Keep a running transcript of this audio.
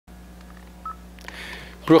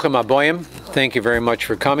Bruchim Aboyim, thank you very much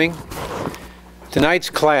for coming. Tonight's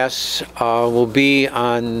class will be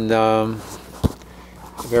on a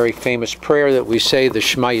very famous prayer that we say, the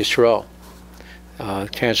Shmah Yisrael.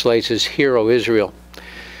 Translates as, Hear, O Israel.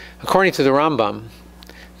 According to the Rambam,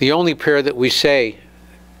 the only prayer that we say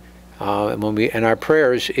in our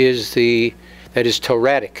prayers is that is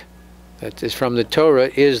Torahic. That is from the Torah,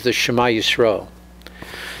 is the Shema Yisrael.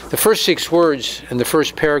 The first 6 words in the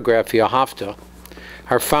first paragraph, Yahavta,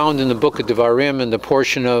 are found in the book of Devarim in the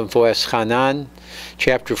portion of Voeschanan,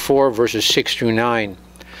 chapter 4, verses 6 through 9.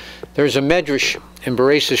 There's a medrash in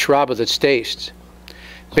Bereishis Rabbah that states,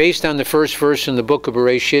 based on the first verse in the book of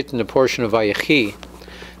Bereshit in the portion of Vayechi,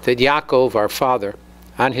 that Yaakov, our father,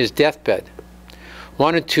 on his deathbed,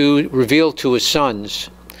 wanted to reveal to his sons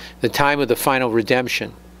the time of the final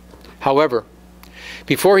redemption. However,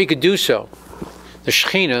 before he could do so, the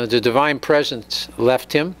Shekhinah, the divine presence,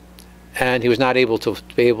 left him, and he was not able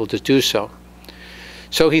to do so.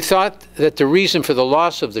 So he thought that the reason for the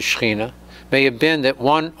loss of the Shekhinah may have been that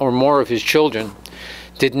one or more of his children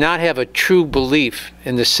did not have a true belief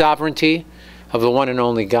in the sovereignty of the one and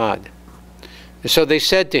only God. And so they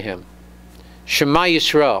said to him, Shema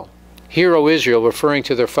Yisrael, Hear, O Israel, referring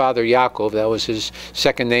to their father Yaakov, that was his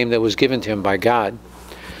second name that was given to him by God.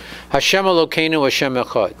 Hashem Elokeinu Hashem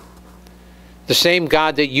Echad. The same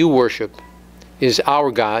God that you worship is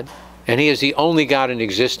our God, and He is the only God in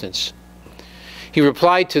existence. He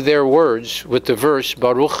replied to their words with the verse,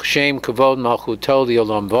 Baruch Shem Kavod Malchuto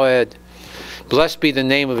L'Olam Voed. Blessed be the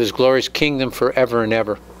name of His glorious kingdom forever and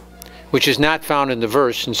ever, which is not found in the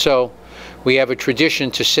verse, and so we have a tradition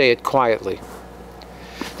to say it quietly.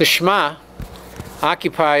 The Shema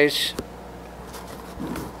accompanies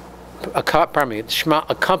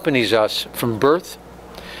us from birth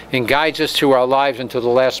and guides us through our lives until the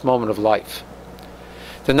last moment of life.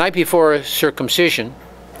 The night before circumcision,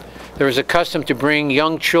 there was a custom to bring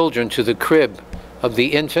young children to the crib of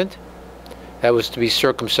the infant that was to be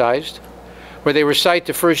circumcised, where they recite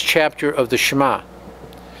the first chapter of the Shema.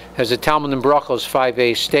 As the Talmud in Brachos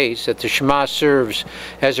 5a states, that the Shema serves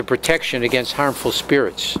as a protection against harmful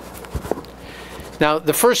spirits. Now,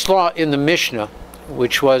 the first law in the Mishnah,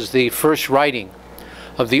 which was the first writing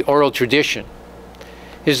of the oral tradition,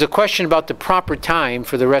 is the question about the proper time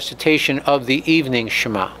for the recitation of the evening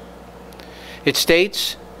Shema. It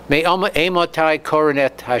states, Me'emotai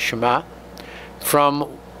koronet hashema, from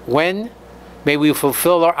when may we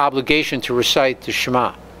fulfill our obligation to recite the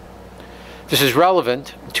Shema. This is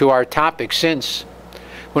relevant to our topic since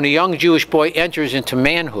when a young Jewish boy enters into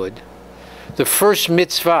manhood, the first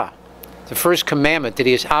mitzvah, the first commandment that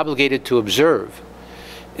he is obligated to observe,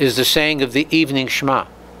 is the saying of the evening Shema.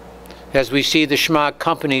 As we see, the Shema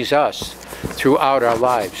accompanies us throughout our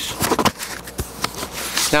lives.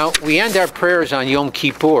 Now, we end our prayers on Yom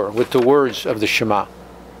Kippur with the words of the Shema.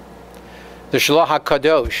 The Shalach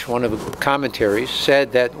HaKadosh, one of the commentaries,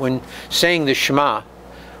 said that when saying the Shema,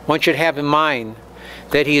 one should have in mind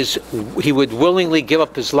that he would willingly give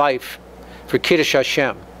up his life for Kiddush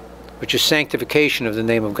Hashem, which is sanctification of the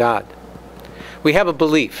name of God. We have a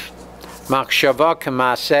belief, Machshava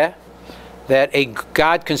K'maaseh, that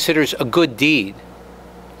God considers a good deed,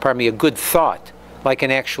 a good thought, like an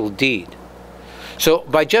actual deed. So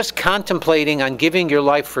by just contemplating on giving your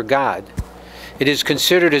life for God, it is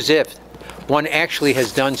considered as if one actually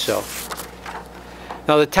has done so.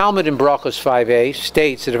 Now the Talmud in Brachos 5a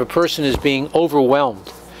states that if a person is being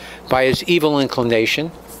overwhelmed by his evil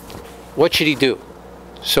inclination, what should he do?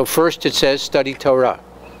 So first it says, study Torah.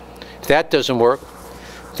 If that doesn't work,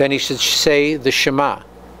 then he should say the Shema.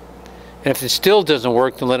 And if it still doesn't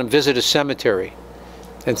work, then let him visit a cemetery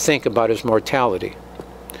and think about his mortality.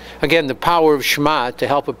 Again, the power of Shema to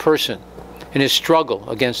help a person in his struggle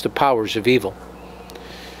against the powers of evil.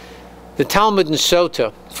 The Talmud in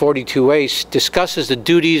Sota 42a discusses the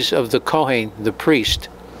duties of the Kohen, the priest,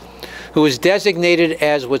 who is designated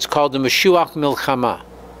as what's called the Meshuach Milchama,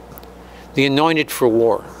 the anointed for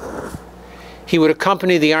war. He would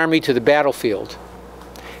accompany the army to the battlefield,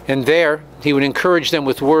 and there he would encourage them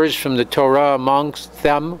with words from the Torah. Amongst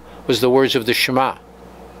them was the words of the Shema.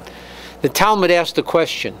 The Talmud asked the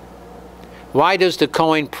question, why does the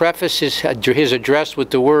Kohen preface his address with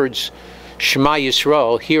the words Shema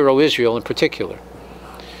Yisrael, Hear, O Israel, in particular?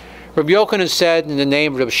 Rabbi Yochanan said in the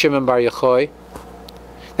name of Rabbi Shimon Bar Yochai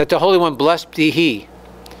that the Holy One, blessed be He,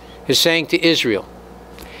 is saying to Israel,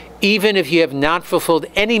 even if you have not fulfilled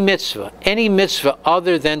any mitzvah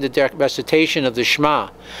other than the recitation of the Shema,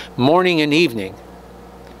 morning and evening,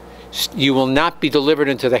 you will not be delivered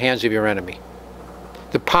into the hands of your enemy.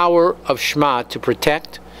 The power of Shema to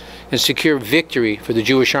protect and secure victory for the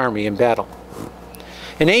Jewish army in battle.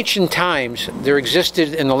 In ancient times, there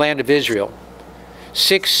existed in the land of Israel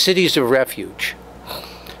 6 cities of refuge.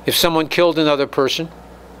 If someone killed another person,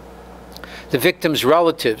 the victim's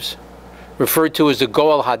relatives, referred to as the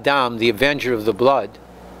Goel Hadam, the avenger of the blood,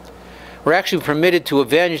 were actually permitted to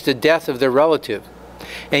avenge the death of their relative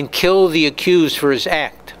and kill the accused for his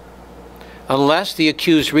act, unless the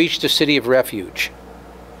accused reached the city of refuge.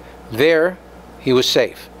 There, he was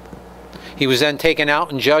safe. He was then taken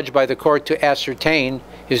out and judged by the court to ascertain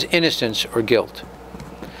his innocence or guilt.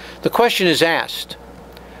 The question is asked,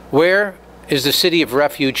 where is the city of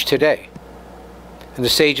refuge today? And the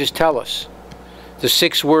sages tell us, the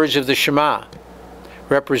 6 words of the Shema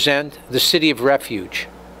represent the city of refuge,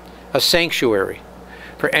 a sanctuary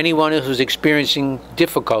for anyone who's experiencing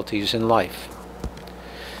difficulties in life.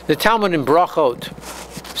 The Talmud in Brachot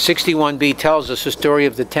 61b tells us the story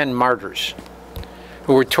of the 10 martyrs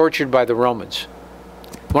who were tortured by the Romans.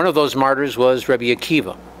 One of those martyrs was Rabbi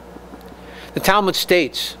Akiva. The Talmud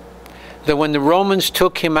states that when the Romans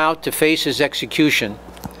took him out to face his execution,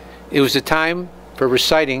 it was the time for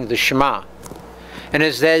reciting the Shema. And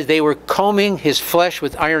as they were combing his flesh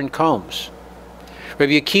with iron combs,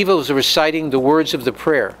 Rabbi Akiva was reciting the words of the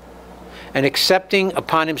prayer and accepting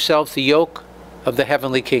upon himself the yoke of the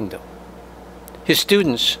heavenly kingdom. His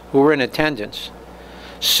students, who were in attendance,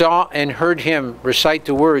 saw and heard him recite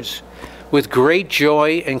the words with great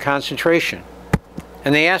joy and concentration.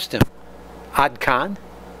 And they asked him, Ad Kan?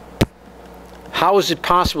 How is it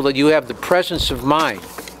possible that you have the presence of mind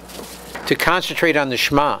to concentrate on the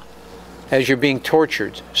Shema as you're being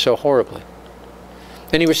tortured so horribly?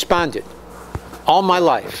 Then he responded, all my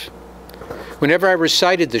life, whenever I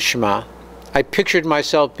recited the Shema, I pictured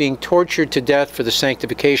myself being tortured to death for the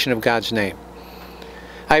sanctification of God's name.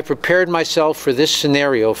 I have prepared myself for this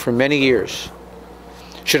scenario for many years.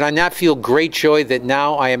 Should I not feel great joy that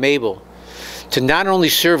now I am able to not only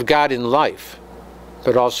serve God in life,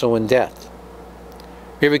 but also in death?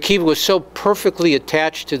 Rabbi Akiva was so perfectly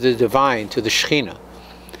attached to the divine, to the Shekhinah,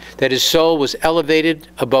 that his soul was elevated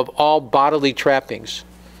above all bodily trappings,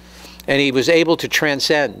 and he was able to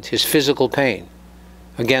transcend his physical pain.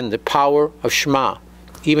 Again, the power of Shema,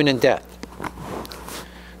 even in death.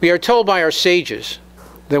 We are told by our sages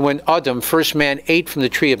that when Adam, first man, ate from the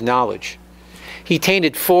tree of knowledge, he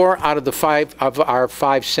tainted 4 out of the 5 of our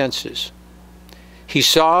 5 senses. He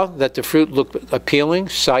saw that the fruit looked appealing,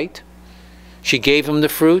 sight. She gave him the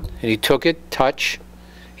fruit, and he took it, touch.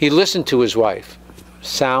 He listened to his wife,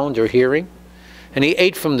 sound or hearing, and he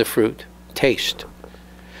ate from the fruit, taste.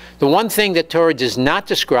 The one thing that Torah does not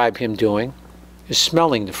describe him doing is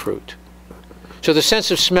smelling the fruit. So the sense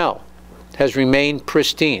of smell has remained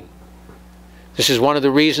pristine. This is one of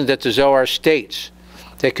the reasons that the Zohar states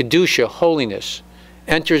that Kedusha, holiness,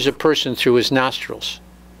 enters a person through his nostrils.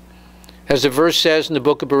 As the verse says in the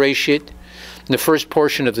book of Bereshit, in the first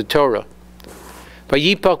portion of the Torah,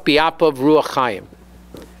 Vayipach bi'apav ruach chayim,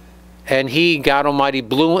 and he, God Almighty,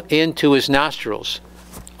 blew into his nostrils,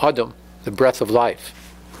 Adam, the breath of life.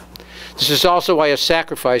 This is also why a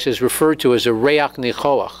sacrifice is referred to as a reach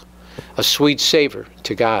nichoach, a sweet savor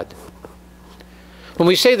to God. When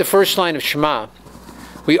we say the first line of Shema,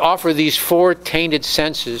 we offer these 4 tainted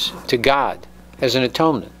senses to God as an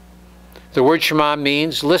atonement. The word Shema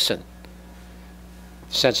means listen,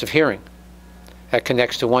 sense of hearing. That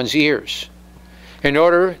connects to one's ears. In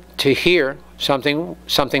order to hear, something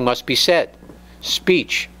must be said.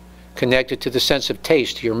 Speech, connected to the sense of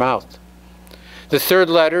taste, your mouth. The 3rd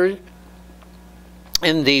letter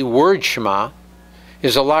in the word Shema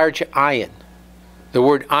is a large ayin. The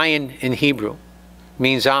word ayin in Hebrew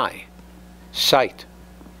means eye, sight.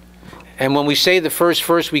 And when we say the first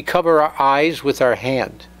verse, we cover our eyes with our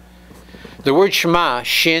hand. The word Shema,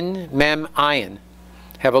 Shin, Mem, Ayin,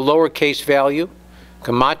 have a lowercase value,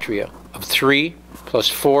 gematria, of 3 plus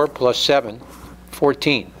 4 plus 7,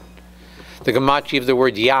 14. The gematria of the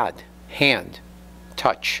word Yad, hand,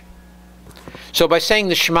 touch. So by saying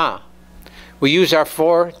the Shema, we use our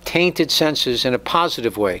 4 tainted senses in a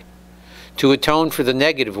positive way to atone for the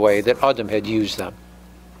negative way that Adam had used them.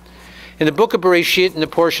 In the book of Bereshit, in the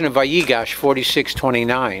portion of Vayigash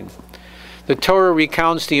 46:29, the Torah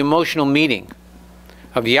recounts the emotional meeting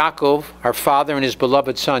of Yaakov, our father, and his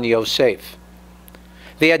beloved son Yosef.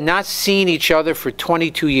 They had not seen each other for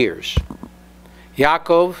 22 years.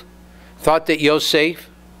 Yaakov thought that Yosef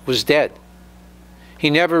was dead.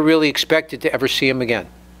 He never really expected to ever see him again.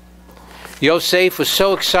 Yosef was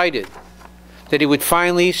so excited that he would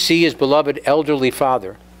finally see his beloved elderly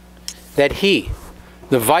father, that he,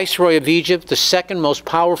 the viceroy of Egypt, the 2nd most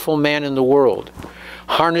powerful man in the world,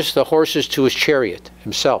 harnessed the horses to his chariot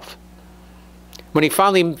himself. When he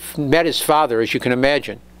finally met his father, as you can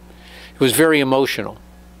imagine, it was very emotional.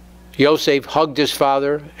 Yosef hugged his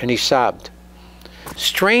father and he sobbed.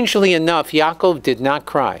 Strangely enough, Yaakov did not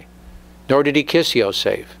cry, nor did he kiss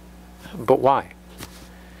Yosef. But why?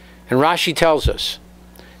 And Rashi tells us,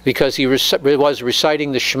 because he was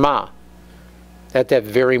reciting the Shema at that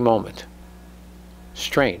very moment.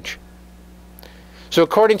 Strange. So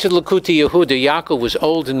according to the Likutei Yehuda, Yaakov was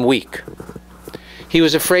old and weak. He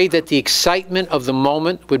was afraid that the excitement of the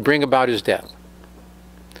moment would bring about his death.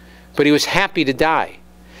 But he was happy to die,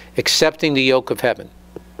 accepting the yoke of heaven.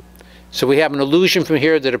 So we have an allusion from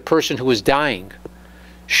here that a person who is dying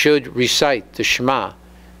should recite the Shema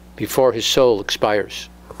before his soul expires.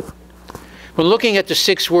 When looking at the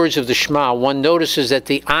 6 words of the Shema, one notices that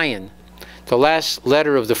the ayin, the last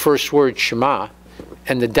letter of the first word Shema,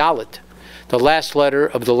 and the dalet, the last letter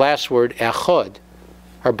of the last word echad,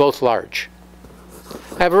 are both large.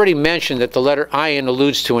 I've already mentioned that the letter ayin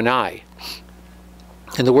alludes to an eye,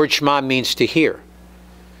 and the word Shema means to hear.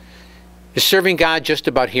 Is serving God just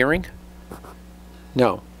about hearing?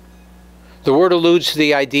 No. The word alludes to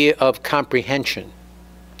the idea of comprehension.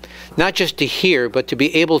 Not just to hear, but to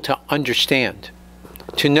be able to understand,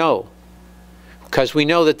 to know. Because we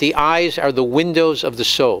know that the eyes are the windows of the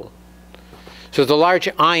soul. So the large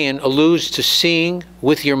ayin alludes to seeing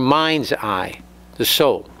with your mind's eye, the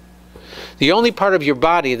soul. The only part of your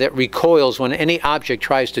body that recoils when any object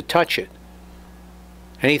tries to touch it,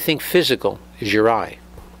 anything physical, is your eye.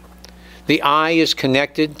 The eye is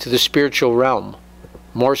connected to the spiritual realm,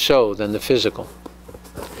 more so than the physical.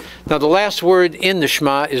 Now the last word in the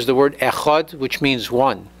Shema is the word echad, which means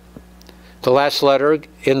one. The last letter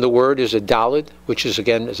in the word is a dalet, which is,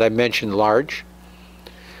 again, as I mentioned, large.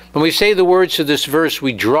 When we say the words of this verse,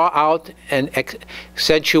 we draw out and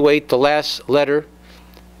accentuate the last letter,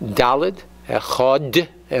 dalet, echad,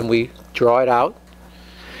 and we draw it out.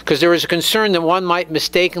 Because there is a concern that one might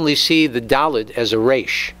mistakenly see the dalet as a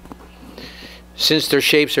resh, since their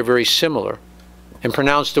shapes are very similar, and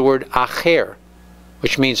pronounce the word acher,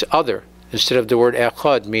 which means other, instead of the word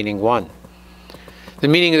echad, meaning one. The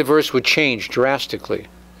meaning of the verse would change drastically.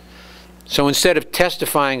 So instead of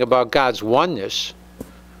testifying about God's oneness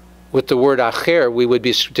with the word acher, we would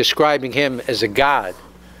be describing him as a God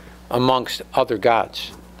amongst other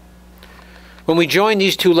gods. When we join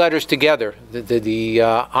these 2 letters together, the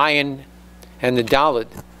ayin and the dalet,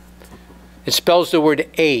 it spells the word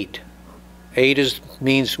aid. Aid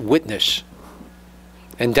means witness.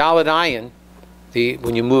 And dalet ayin,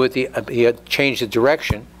 when you move it, you change the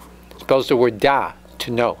direction, spells the word da,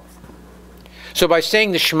 to know. So by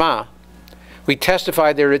saying the Shema, we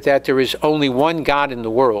testify that there is only one God in the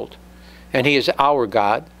world, and he is our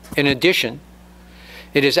God. In addition,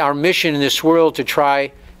 it is our mission in this world to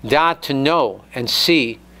try to know and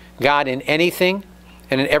see God in anything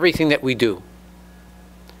and in everything that we do.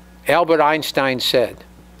 Albert Einstein said,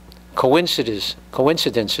 coincidences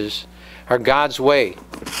are God's way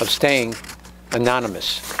of staying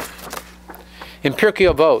anonymous. In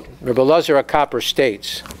Pirkei Avot, Rebbe Elazar HaKapper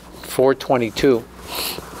states, 422,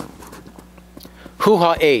 Hu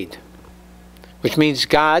ha'ed, which means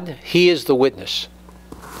God, he is the witness.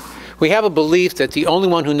 We have a belief that the only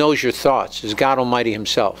one who knows your thoughts is God Almighty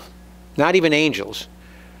himself. Not even angels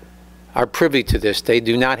are privy to this. They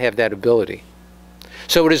do not have that ability.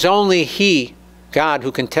 So it is only he, God,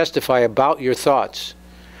 who can testify about your thoughts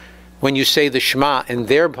when you say the Shema and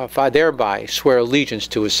thereby swear allegiance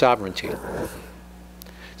to his sovereignty.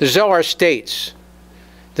 The Zohar states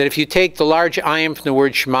that if you take the large ayin from the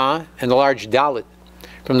word Shema and the large dalet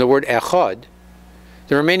from the word echad,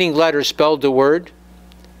 the remaining letters spelled the word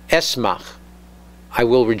esmach, I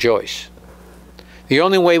will rejoice. The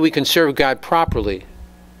only way we can serve God properly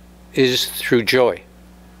is through joy.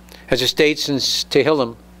 As it states in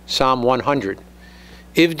Tehillim, Psalm 100,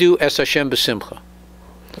 Ivdu es Hashem b'simcha,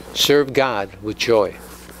 serve God with joy.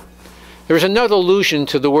 There is another allusion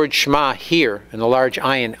to the word Shema here in the large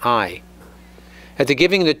ayin I. At the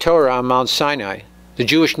giving of the Torah on Mount Sinai, the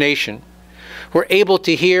Jewish nation were able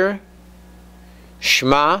to hear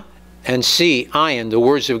Shema and see ayin, the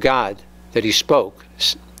words of God that he spoke,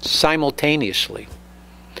 simultaneously.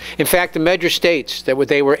 In fact, the Medrash states that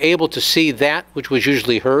they were able to see that which was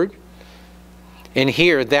usually heard and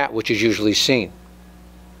hear that which is usually seen.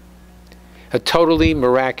 A totally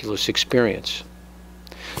miraculous experience.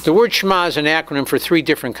 The word Shema is an acronym for 3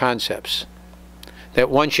 different concepts that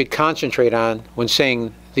one should concentrate on when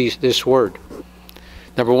saying this word.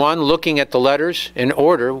 Number 1, looking at the letters in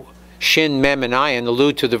order. Shin, Mem, and Ayin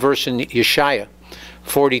allude to the verse in Yeshaya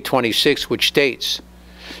 40:26, which states,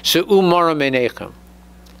 Se'u maram einechem,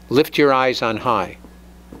 lift your eyes on high.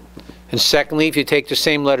 And secondly, if you take the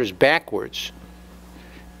same letters backwards,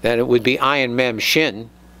 then it would be Ayin Mem Shin,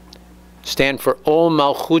 stand for Ol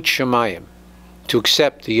Malchut Shemayim, to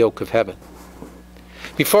accept the yoke of heaven.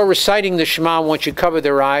 Before reciting the Shema, I want you to cover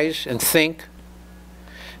their eyes and think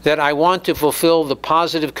that I want to fulfill the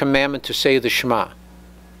positive commandment to say the Shema,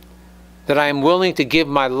 that I am willing to give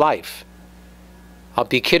my life. I'll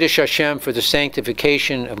be Kiddush Hashem for the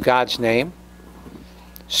sanctification of God's name.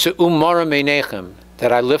 Se'umara meinechem,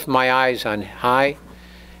 that I lift my eyes on high,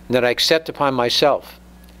 and that I accept upon myself,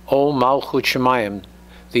 O Malchut Shemayim,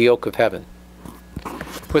 the yoke of heaven.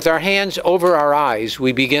 With our hands over our eyes,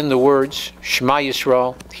 we begin the words, Shmah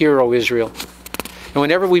Yisrael, Hear, O Israel. And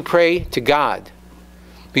whenever we pray to God,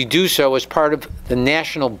 we do so as part of the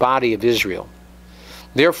national body of Israel.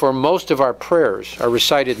 Therefore, most of our prayers are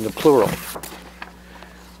recited in the plural.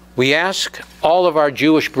 We ask all of our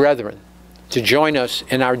Jewish brethren to join us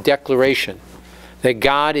in our declaration that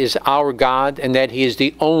God is our God and that He is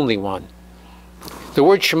the only one. The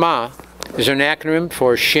word Shema is an acronym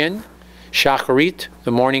for Shin, Shacharit,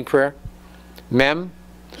 the morning prayer, Mem,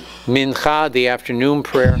 Mincha, the afternoon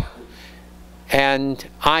prayer, and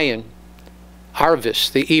Ayin,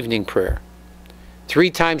 Arvis, the evening prayer.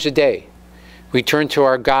 3 times a day, we turn to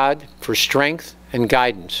our God for strength and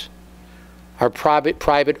guidance, our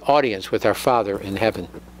private audience with our Father in heaven.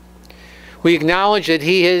 We acknowledge that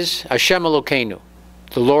He is Hashem Elokeinu,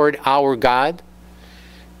 the Lord our God.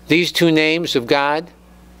 These 2 names of God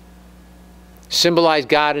symbolize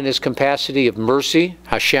God in His capacity of mercy,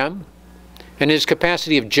 Hashem, and His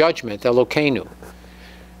capacity of judgment, Elokeinu.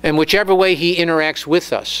 And whichever way He interacts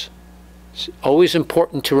with us, it's always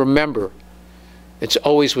important to remember it's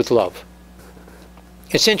always with love.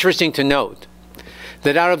 It's interesting to note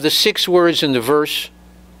that out of the 6 words in the verse,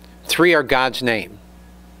 3 are God's name.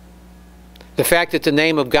 The fact that the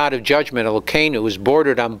name of God of judgment, Elokeinu, is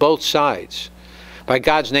bordered on both sides by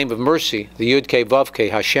God's name of mercy, the Yud-Kei Vav-Kei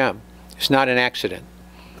Hashem, is not an accident.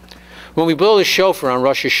 When we blow the shofar on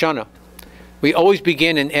Rosh Hashanah, we always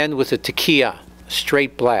begin and end with a tekiah, a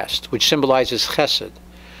straight blast, which symbolizes chesed,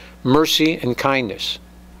 mercy and kindness.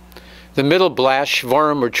 The middle blast,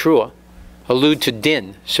 shvarim or trua, allude to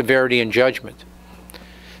din, severity and judgment.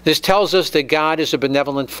 This tells us that God is a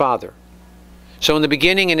benevolent Father. So in the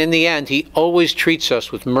beginning and in the end, He always treats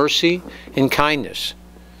us with mercy and kindness,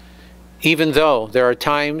 even though there are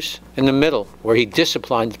times in the middle where He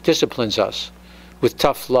disciplines us with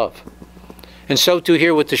tough love. And so too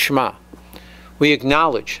here with the Shema. We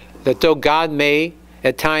acknowledge that though God may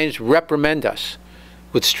at times reprimand us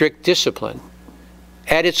with strict discipline,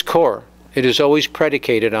 at its core, it is always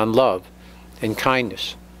predicated on love and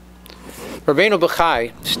kindness. Rabbeinu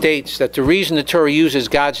Bachai states that the reason the Torah uses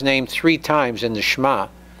God's name 3 times in the Shema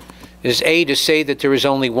is A, to say that there is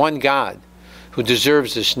only one God who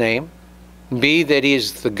deserves this name, B, that He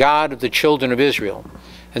is the God of the children of Israel,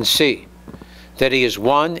 and C, that He is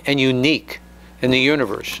one and unique in the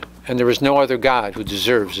universe, and there is no other God who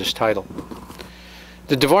deserves this title.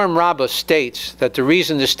 The Devarim Rabbah states that the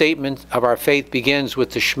reason the statement of our faith begins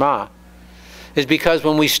with the Shema is because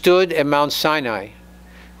when we stood at Mount Sinai,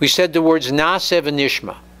 we said the words Naseh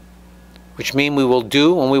v'nishma, which mean we will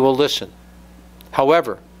do and we will listen.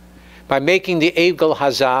 However, by making the Egel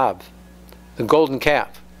Hazav, the golden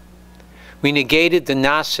calf, we negated the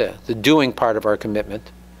Naseh, the doing part of our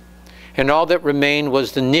commitment, and all that remained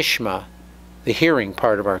was the Nishma, the hearing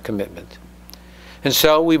part of our commitment. And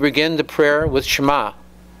so we begin the prayer with Shema,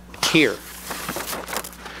 hear.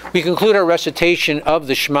 We conclude our recitation of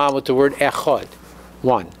the Shema with the word Echad,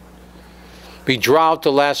 one. We draw out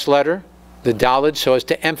the last letter, the Daled, so as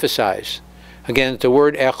to emphasize, again, the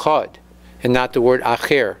word Echad, and not the word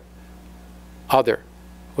Acher, other,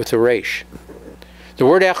 with a Resh. The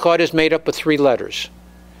word Echad is made up of 3 letters,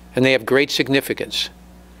 and they have great significance.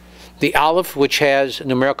 The Aleph, which has a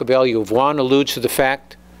numerical value of 1, alludes to the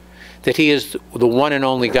fact that He is the one and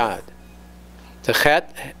only God. The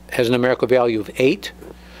Chet has a numerical value of 8,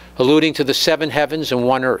 alluding to the 7 heavens and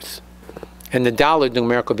 1 earth. And the Daled,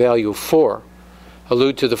 numerical value of 4,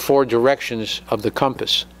 allude to the 4 directions of the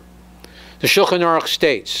compass. The Shulchan Aruch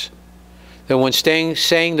states that when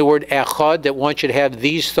saying the word Echad, that one should have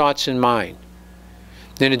these thoughts in mind.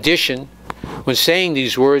 In addition, when saying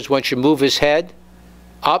these words, one should move his head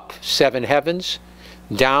up 7 heavens,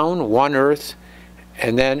 down 1 earth,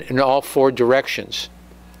 and then in all 4 directions,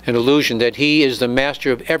 an illusion that He is the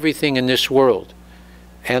master of everything in this world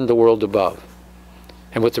and the world above.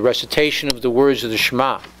 And with the recitation of the words of the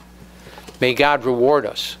Shema, may God reward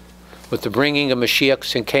us with the bringing of Mashiach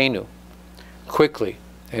Tzidkenu quickly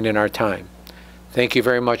and in our time. Thank you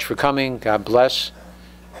very much for coming. God bless,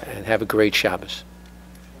 and have a great Shabbos.